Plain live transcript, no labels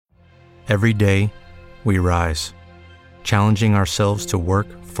Every day, we rise, challenging ourselves to work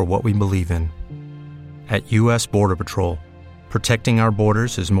for what we believe in. At U.S. Border Patrol, protecting our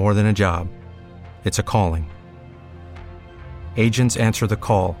borders is more than a job. It's a calling. Agents answer the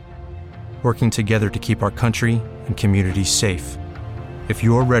call, working together to keep our country and communities safe. If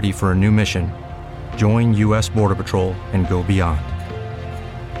you're ready for a new mission, join U.S. Border Patrol and go beyond.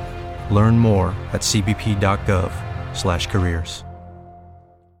 Learn more at cbp.gov/careers.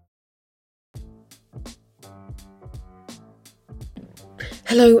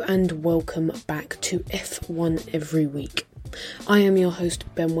 Hello and welcome back to F1 Every Week. I am your host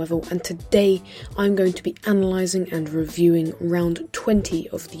Ben Wevill, and today I'm going to be analysing and reviewing round 20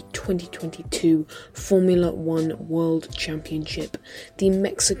 of the 2022 Formula One World Championship, the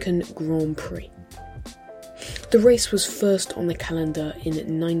Mexican Grand Prix. The race was first on the calendar in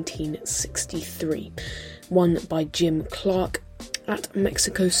 1963, won by Jim Clark at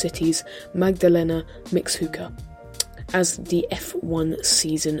Mexico City's Magdalena Mixhuca as the F1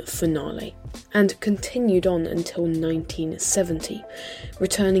 season finale, and continued on until 1970,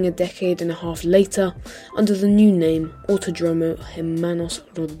 returning a decade and a half later under the new name Autodromo Hermanos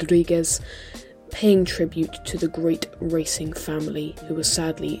Rodriguez, paying tribute to the great racing family who were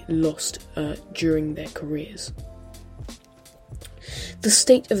sadly lost during their careers. The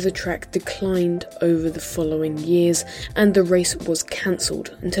state of the track declined over the following years, and the race was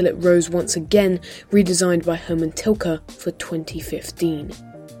cancelled until it rose once again, redesigned by Hermann Tilke for 2015.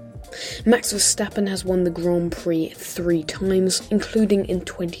 Max Verstappen has won the Grand Prix 3 times, including in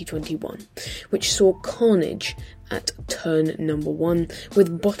 2021, which saw carnage at turn number 1,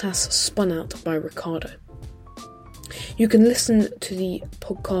 with Bottas spun out by Ricciardo. You can listen to the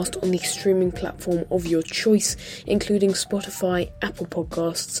podcast on the streaming platform of your choice, including Spotify, Apple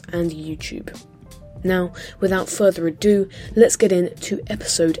Podcasts, and YouTube. Now, without further ado, let's get into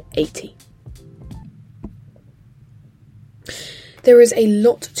episode 80. There is a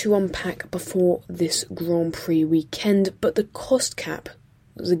lot to unpack before this Grand Prix weekend, but the cost cap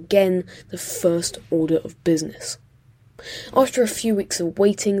was again the first order of business. After a few weeks of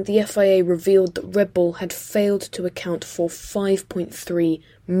waiting, the FIA revealed that Red Bull had failed to account for £5.3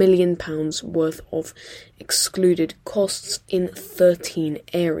 million worth of excluded costs in 13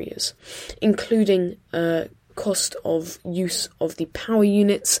 areas, including cost of use of the power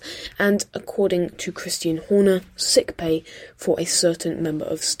units and, according to Christian Horner, sick pay for a certain member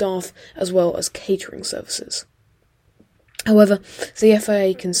of staff, as well as catering services. However, the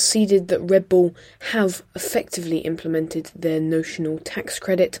FIA conceded that Red Bull have effectively implemented their notional tax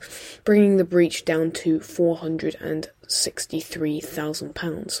credit, bringing the breach down to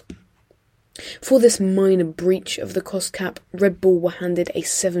 £463,000. For this minor breach of the cost cap, Red Bull were handed a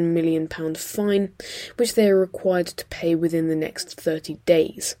 £7 million fine, which they are required to pay within the next 30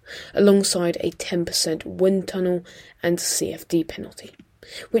 days, alongside a 10% wind tunnel and CFD penalty,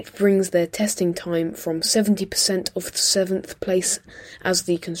 which brings their testing time from 70% of 7th place as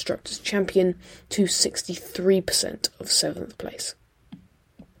the Constructors' Champion to 63% of 7th place.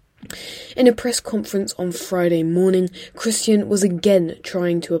 In a press conference on Friday morning, Christian was again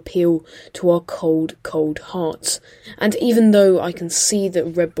trying to appeal to our cold hearts, and even though I can see that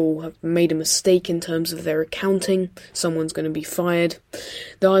Red Bull have made a mistake in terms of their accounting, someone's going to be fired,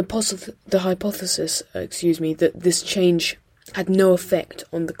 the hypothesis that this change had no effect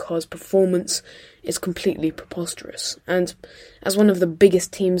on the car's performance is completely preposterous, and as one of the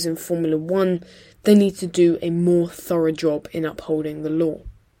biggest teams in Formula One, they need to do a more thorough job in upholding the law.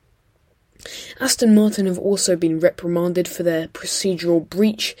 Aston Martin have also been reprimanded for their procedural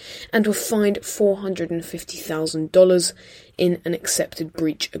breach and were fined $450,000 in an accepted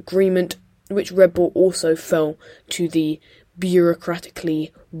breach agreement, which Red Bull also fell to the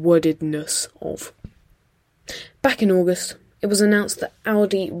bureaucratically wordedness of. Back in August, it was announced that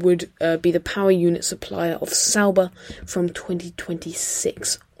Audi would be the power unit supplier of Sauber from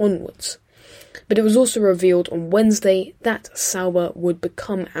 2026 onwards. But it was also revealed on Wednesday that Sauber would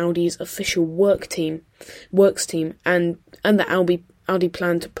become Audi's official works team, and that Audi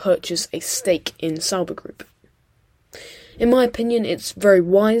planned to purchase a stake in Sauber Group. In my opinion, it's very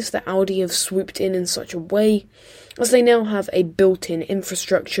wise that Audi have swooped in such a way, as they now have a built-in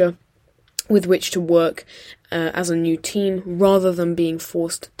infrastructure with which to work as a new team, rather than being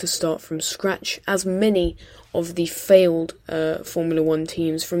forced to start from scratch, as many of the failed Formula One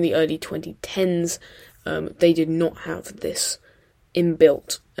teams from the early 2010s, they did not have this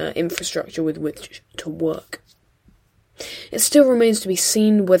inbuilt infrastructure with which to work. It still remains to be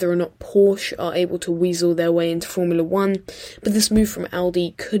seen whether or not Porsche are able to weasel their way into Formula 1, but this move from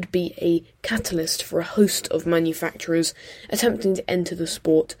Audi could be a catalyst for a host of manufacturers attempting to enter the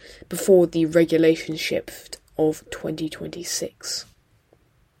sport before the regulation shift of 2026.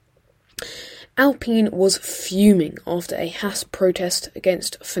 Alpine was fuming after a Haas protest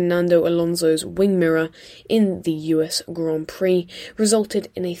against Fernando Alonso's wing mirror in the US Grand Prix resulted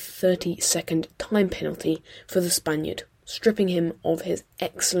in a 30-second time penalty for the Spaniard, stripping him of his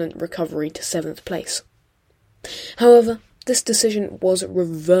excellent recovery to 7th place. However, this decision was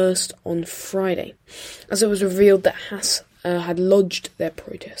reversed on Friday, as it was revealed that Haas had lodged their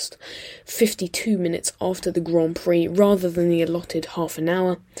protest 52 minutes after the Grand Prix rather than the allotted half an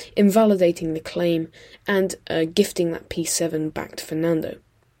hour, invalidating the claim and gifting that P7 back to Fernando.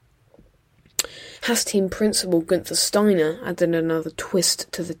 Haas team principal Gunther Steiner added another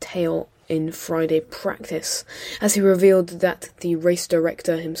twist to the tale in Friday practice, as he revealed that the race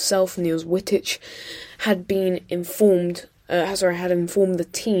director himself, Niels Wittich, had informed the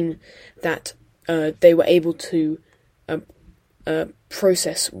team that they were able to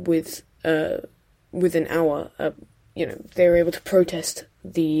process with an hour. They were able to protest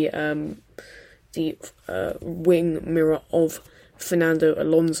the wing mirror of Fernando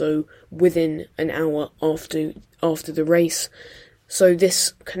Alonso within an hour after the race. So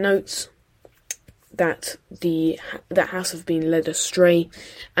this connotes that Haas have been led astray,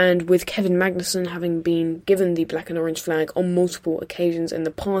 and with Kevin Magnussen having been given the black and orange flag on multiple occasions in the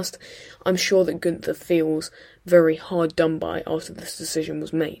past, I'm sure that Gunther feels very hard done by after this decision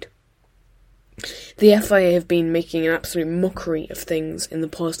was made. The FIA have been making an absolute mockery of things in the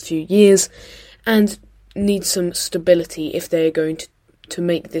past few years, and need some stability if they are going to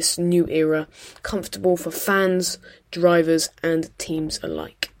make this new era comfortable for fans, drivers and teams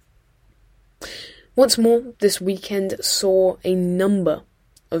alike. Once more, this weekend saw a number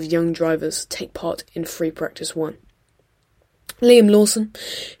of young drivers take part in Free Practice 1. Liam Lawson,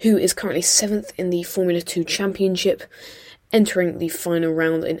 who is currently 7th in the Formula 2 Championship, entering the final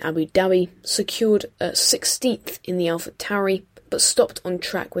round in Abu Dhabi, secured 16th in the AlphaTauri, but stopped on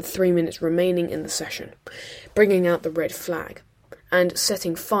track with 3 minutes remaining in the session, bringing out the red flag, and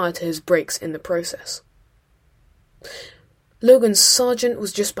setting fire to his brakes in the process. Logan Sargent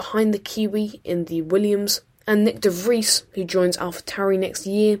was just behind the Kiwi in the Williams, and Nick De Vries, who joins AlphaTauri next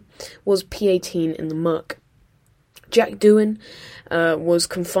year, was P18 in the Merc. Jack Doohan was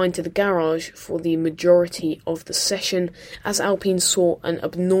confined to the garage for the majority of the session, as Alpine saw an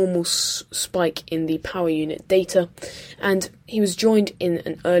abnormal spike in the power unit data, and he was joined in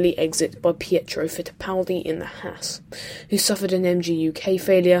an early exit by Pietro Fittipaldi in the Haas, who suffered an MGU-K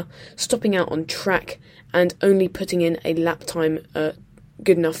failure, stopping out on track and only putting in a lap time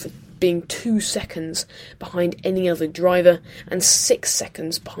good enough for being 2 seconds behind any other driver and 6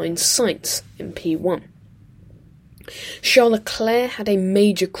 seconds behind Sainz in P1. Charles Leclerc had a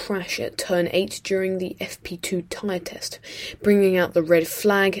major crash at turn 8 during the FP2 tyre test, bringing out the red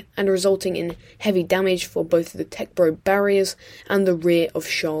flag and resulting in heavy damage for both the Tecbro barriers and the rear of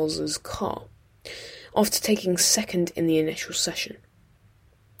Charles's car, after taking second in the initial session.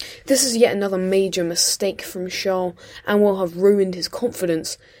 This is yet another major mistake from Charles and will have ruined his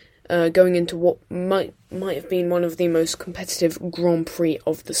confidence going into what might have been one of the most competitive Grand Prix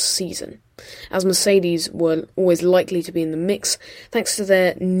of the season, as Mercedes were always likely to be in the mix thanks to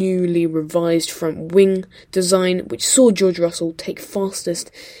their newly revised front wing design, which saw George Russell take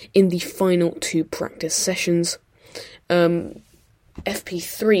fastest in the final 2 practice sessions,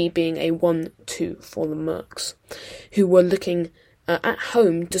 FP3 being a 1-2 for the Mercs, who were looking at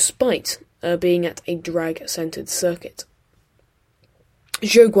home despite being at a drag-centred circuit.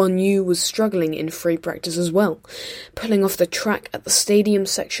 Zhou Guanyu was struggling in free practice as well, pulling off the track at the stadium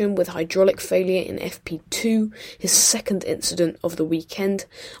section with hydraulic failure in FP2, his second incident of the weekend,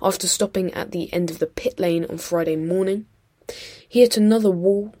 after stopping at the end of the pit lane on Friday morning. He hit another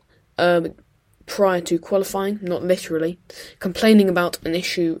wall prior to qualifying, not literally, complaining about an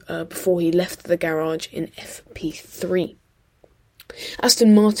issue before he left the garage in FP3.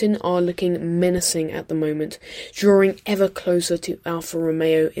 Aston Martin are looking menacing at the moment, drawing ever closer to Alfa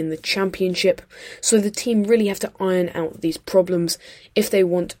Romeo in the championship, so the team really have to iron out these problems if they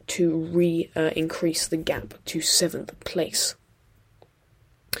want to increase the gap to 7th place.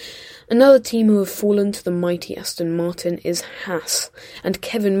 Another team who have fallen to the mighty Aston Martin is Haas, and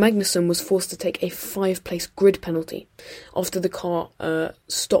Kevin Magnussen was forced to take a 5-place grid penalty after the car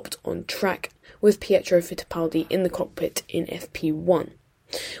stopped on track, with Pietro Fittipaldi in the cockpit in FP1,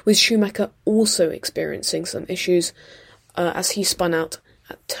 with Schumacher also experiencing some issues as he spun out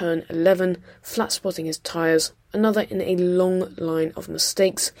at turn 11, flat spotting his tyres, another in a long line of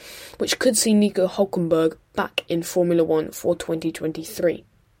mistakes, which could see Nico Hülkenberg back in Formula 1 for 2023.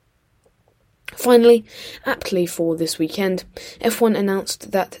 Finally, aptly for this weekend, F1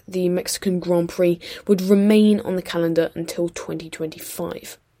 announced that the Mexican Grand Prix would remain on the calendar until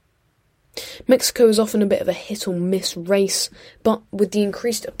 2025. Mexico is often a bit of a hit-or-miss race, but with the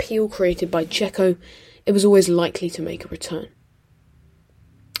increased appeal created by Checo, it was always likely to make a return.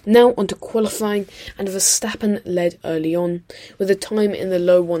 Now onto qualifying, and Verstappen led early on, with a time in the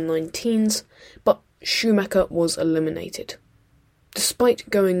low 119s, but Schumacher was eliminated. Despite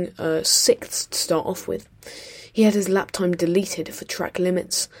going 6th to start off with, he had his lap time deleted for track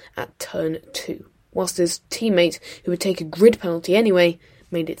limits at turn 2, whilst his teammate, who would take a grid penalty anyway,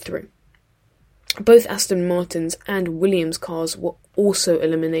 made it through. Both Aston Martin's and Williams cars were also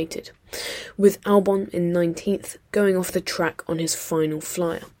eliminated, with Albon in 19th going off the track on his final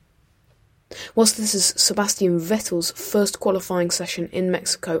flyer. Whilst this is Sebastian Vettel's first qualifying session in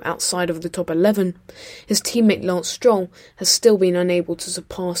Mexico outside of the top 11, his teammate Lance Stroll has still been unable to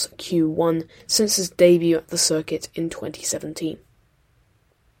surpass Q1 since his debut at the circuit in 2017.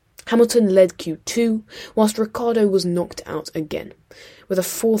 Hamilton led Q2, whilst Ricciardo was knocked out again, with a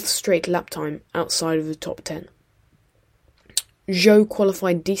 4th straight lap time outside of the top 10. Zhou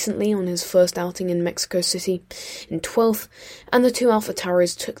qualified decently on his first outing in Mexico City in 12th, and the two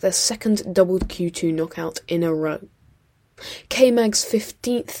AlphaTauris took their second double Q2 knockout in a row. K-Mag's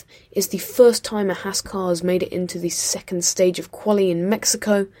 15th is the first time a Haas car has made it into the second stage of quali in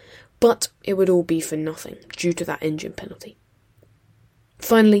Mexico, but it would all be for nothing due to that engine penalty.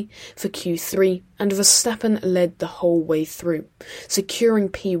 Finally, for Q3, and Verstappen led the whole way through, securing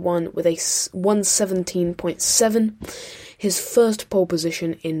P1 with a 117.7, his first pole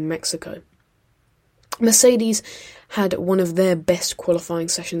position in Mexico. Mercedes had one of their best qualifying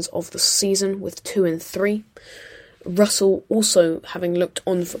sessions of the season with 2 and 3. Russell also having looked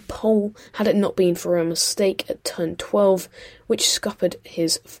on for pole had it not been for a mistake at turn 12, which scuppered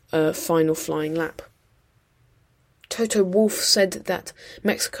his final flying lap. Toto Wolff said that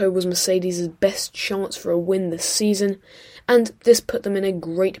Mexico was Mercedes' best chance for a win this season, and this put them in a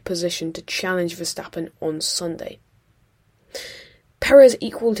great position to challenge Verstappen on Sunday. Perez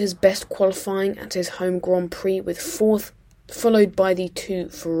equalled his best qualifying at his home Grand Prix with 4th, followed by the two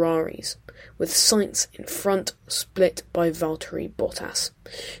Ferraris, with Sainz in front, split by Valtteri Bottas,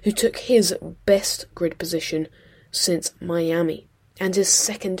 who took his best grid position since Miami, and his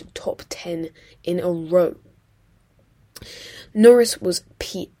second top 10 in a row. Norris was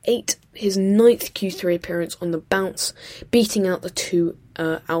P8, his 9th Q3 appearance on the bounce, beating out the two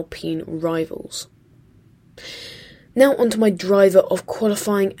Alpine rivals. Now onto my driver of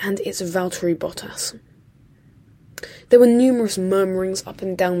qualifying, and it's Valtteri Bottas. There were numerous murmurings up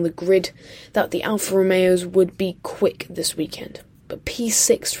and down the grid that the Alfa Romeos would be quick this weekend, but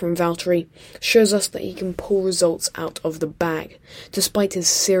P6 from Valtteri shows us that he can pull results out of the bag, despite his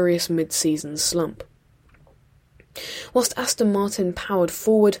serious mid-season slump. Whilst Aston Martin powered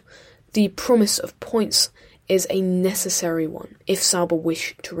forward, the promise of points is a necessary one if Sauber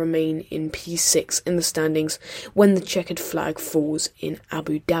wish to remain in P6 in the standings when the checkered flag falls in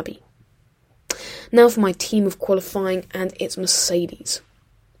Abu Dhabi. Now for my team of qualifying, and it's Mercedes.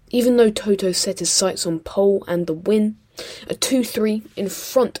 Even though Toto set his sights on pole and the win, a 2-3 in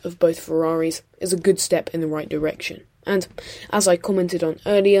front of both Ferraris is a good step in the right direction, and as I commented on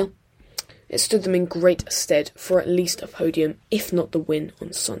earlier, it stood them in great stead for at least a podium, if not the win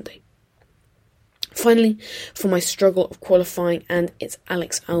on Sunday. Finally, for my struggle of qualifying, and it's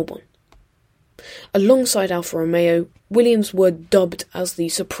Alex Albon. Alongside Alfa Romeo, Williams were dubbed as the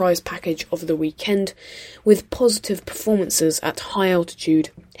surprise package of the weekend, with positive performances at high altitude,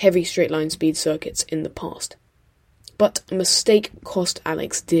 heavy straight line speed circuits in the past. But a mistake cost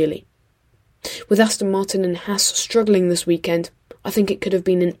Alex dearly. With Aston Martin and Haas struggling this weekend, I think it could have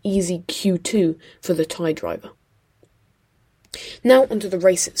been an easy Q2 for the Thai driver. Now onto the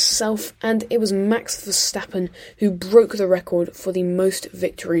race itself, and it was Max Verstappen who broke the record for the most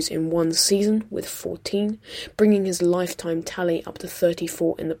victories in one season with 14, bringing his lifetime tally up to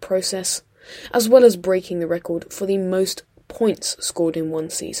 34 in the process, as well as breaking the record for the most points scored in one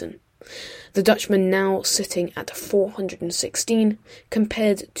season. The Dutchman now sitting at 416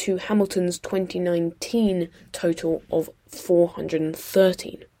 compared to Hamilton's 2019 total of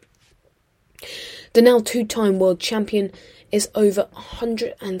 413. The now two-time world champion is over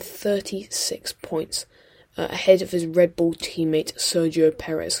 136 points ahead of his Red Bull teammate Sergio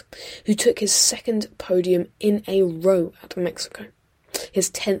Perez, who took his second podium in a row at Mexico,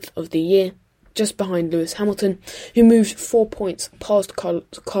 his 10th of the year, just behind Lewis Hamilton, who moved 4 points past Carlos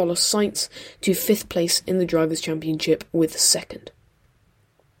Sainz to 5th place in the Drivers' Championship with 2nd.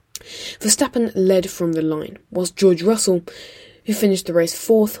 Verstappen led from the line, whilst George Russell, who finished the race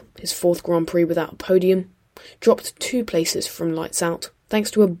 4th, his 4th Grand Prix without a podium, dropped 2 places from lights out,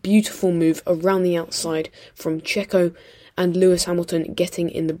 thanks to a beautiful move around the outside from Checo and Lewis Hamilton getting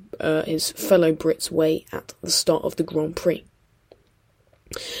in his fellow Brit's way at the start of the Grand Prix.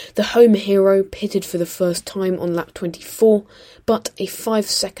 The home hero pitted for the first time on lap 24, but a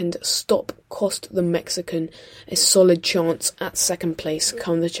 5-second stop cost the Mexican a solid chance at 2nd place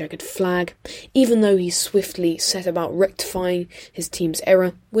come the checkered flag, even though he swiftly set about rectifying his team's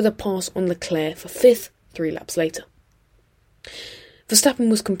error with a pass on Leclerc for 5th 3 laps later. Verstappen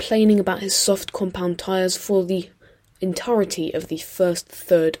was complaining about his soft compound tyres for the entirety of the first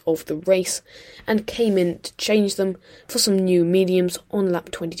third of the race and came in to change them for some new mediums on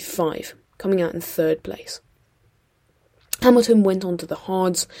lap 25, coming out in 3rd place. Hamilton went on to the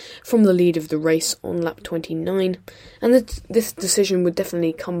hards from the lead of the race on lap 29, and this decision would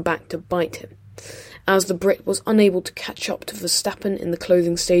definitely come back to bite him, as the Brit was unable to catch up to Verstappen in the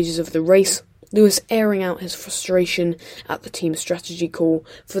closing stages of the race, Lewis airing out his frustration at the team strategy call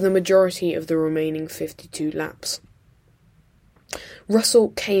for the majority of the remaining 52 laps. Russell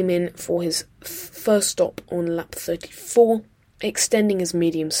came in for his first stop on lap 34, extending his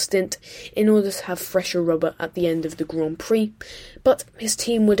medium stint in order to have fresher rubber at the end of the Grand Prix, but his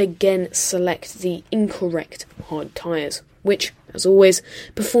team would again select the incorrect hard tyres, which, as always,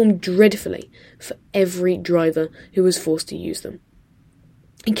 performed dreadfully for every driver who was forced to use them.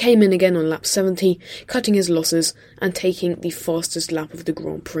 He came in again on lap 70, cutting his losses and taking the fastest lap of the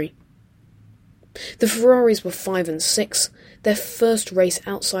Grand Prix. The Ferraris were 5 and 6, their first race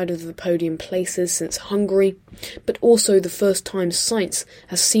outside of the podium places since Hungary, but also the first time Sainz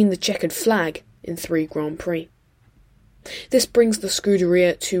has seen the checkered flag in 3 Grand Prix. This brings the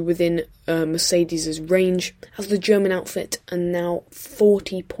Scuderia to within Mercedes' range, as the German outfit are now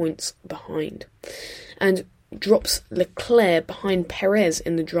 40 points behind, and drops Leclerc behind Perez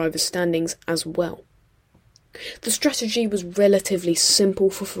in the drivers' standings as well. The strategy was relatively simple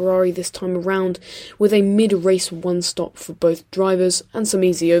for Ferrari this time around, with a mid-race one-stop for both drivers and some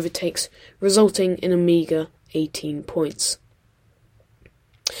easy overtakes, resulting in a meagre 18 points.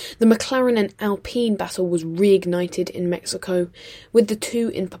 The McLaren and Alpine battle was reignited in Mexico, with the two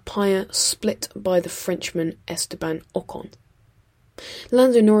in papaya split by the Frenchman Esteban Ocon.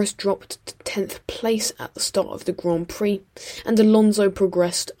 Lando Norris dropped to 10th place at the start of the Grand Prix, and Alonso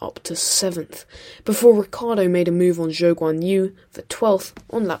progressed up to 7th, before Ricciardo made a move on Zhou Guanyu for 12th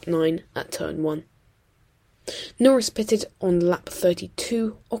on lap 9 at turn 1. Norris pitted on lap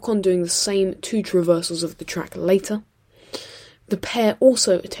 32, Ocon doing the same 2 traversals of the track later, the pair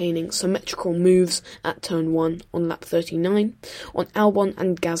also attaining symmetrical moves at turn 1 on lap 39 on Albon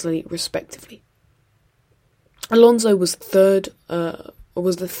and Gasly respectively. Alonso was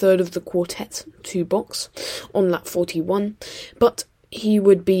the third of the quartet to box on lap 41, but he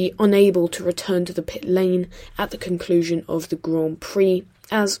would be unable to return to the pit lane at the conclusion of the Grand Prix,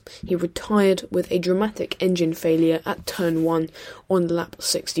 as he retired with a dramatic engine failure at turn 1 on lap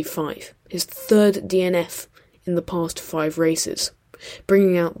 65, his 3rd DNF in the past 5 races,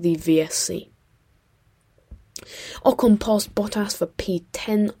 bringing out the VSC. Ocon passed Bottas for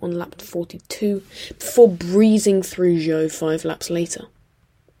P10 on lap 42, before breezing through Zhou 5 laps later.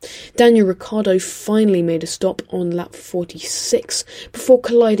 Daniel Ricciardo finally made a stop on lap 46, before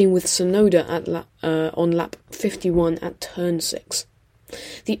colliding with Tsunoda on lap 51 at turn 6.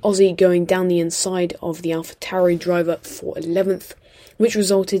 The Aussie going down the inside of the AlphaTauri driver for 11th, which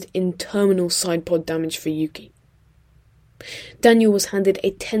resulted in terminal side pod damage for Yuki. Daniel was handed a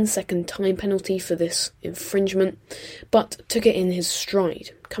 10-second time penalty for this infringement, but took it in his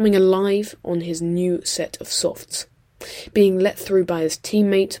stride, coming alive on his new set of softs, being let through by his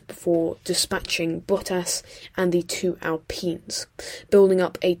teammate before dispatching Bottas and the 2 Alpines, building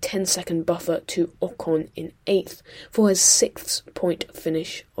up a 10-second buffer to Ocon in 8th for his 6th point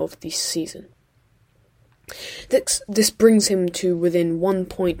finish of the season. This brings him to within 1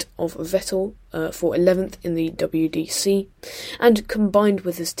 point of Vettel for 11th in the WDC, and combined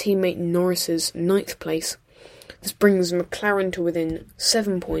with his teammate Norris's 9th place, this brings McLaren to within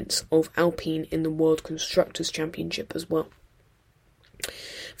 7 points of Alpine in the World Constructors' Championship as well.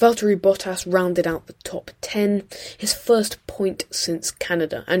 Valtteri Bottas rounded out the top 10, his first point since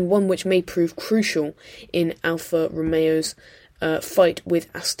Canada, and one which may prove crucial in Alfa Romeo's fight with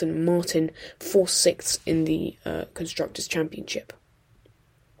Aston Martin for 6th in the Constructors' Championship.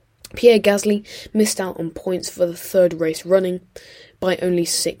 Pierre Gasly missed out on points for the 3rd race running by only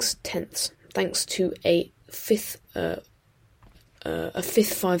 6/10, thanks to a fifth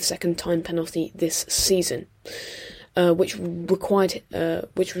 5-second time penalty this season, which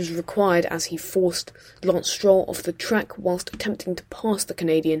was required as he forced Lance Stroll off the track whilst attempting to pass the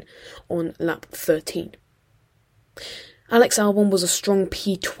Canadian on lap 13. Alex Albon was a strong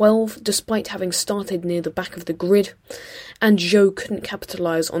P12 despite having started near the back of the grid, and Zhou couldn't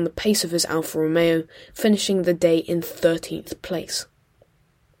capitalise on the pace of his Alfa Romeo, finishing the day in 13th place.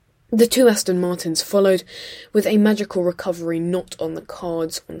 The two Aston Martins followed, with a magical recovery not on the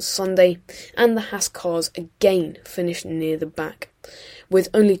cards on Sunday, and the Haas cars again finished near the back, with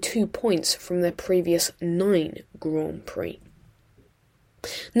only 2 points from their previous 9 Grand Prix.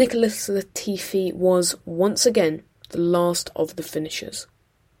 Nicholas Latifi was, once again, the last of the finishers.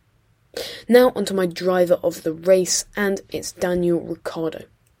 Now onto my driver of the race, and it's Daniel Ricciardo.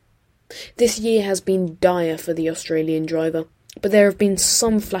 This year has been dire for the Australian driver, but there have been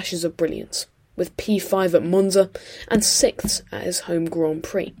some flashes of brilliance, with P5 at Monza and 6th at his home Grand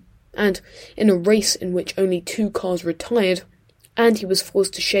Prix. And in a race in which only 2 cars retired, and he was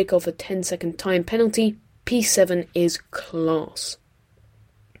forced to shake off a 10-second time penalty, P7 is class.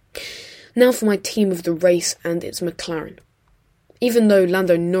 Now for my team of the race, and it's McLaren. Even though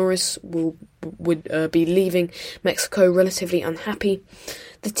Lando Norris would be leaving Mexico relatively unhappy,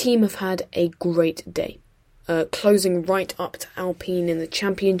 the team have had a great day, closing right up to Alpine in the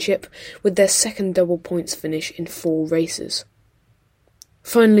championship with their second double points finish in 4 races.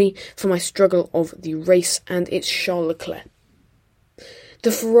 Finally, for my struggle of the race, and it's Charles Leclerc.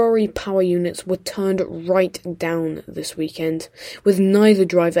 The Ferrari power units were turned right down this weekend, with neither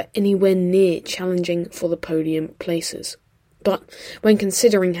driver anywhere near challenging for the podium places. But when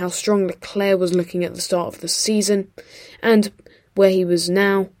considering how strong Leclerc was looking at the start of the season, and where he was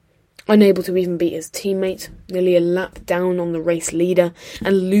now, unable to even beat his teammate, nearly a lap down on the race leader,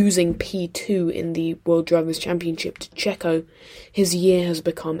 and losing P2 in the World Drivers' Championship to Checo, his year has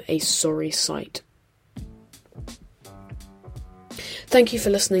become a sorry sight. Thank you for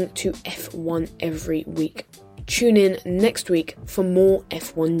listening to F1 Every Week. Tune in next week for more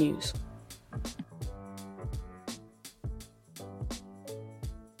F1 news.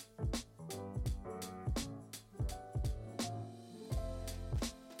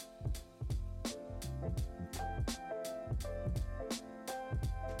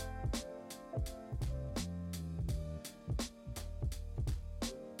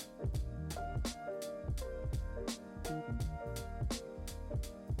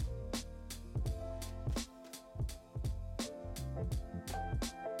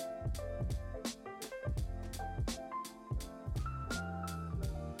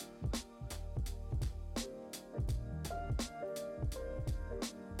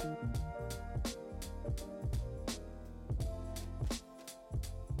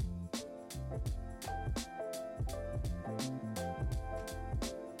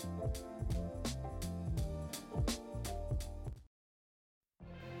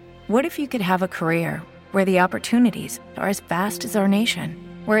 What if you could have a career where the opportunities are as vast as our nation,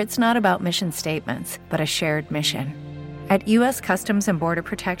 where it's not about mission statements, but a shared mission? At U.S. Customs and Border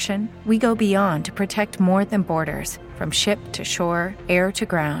Protection, we go beyond to protect more than borders. From ship to shore, air to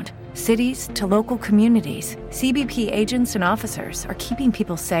ground, cities to local communities, CBP agents and officers are keeping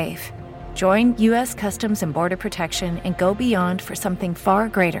people safe. Join U.S. Customs and Border Protection and go beyond for something far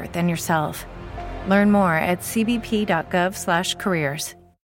greater than yourself. Learn more at cbp.gov/careers.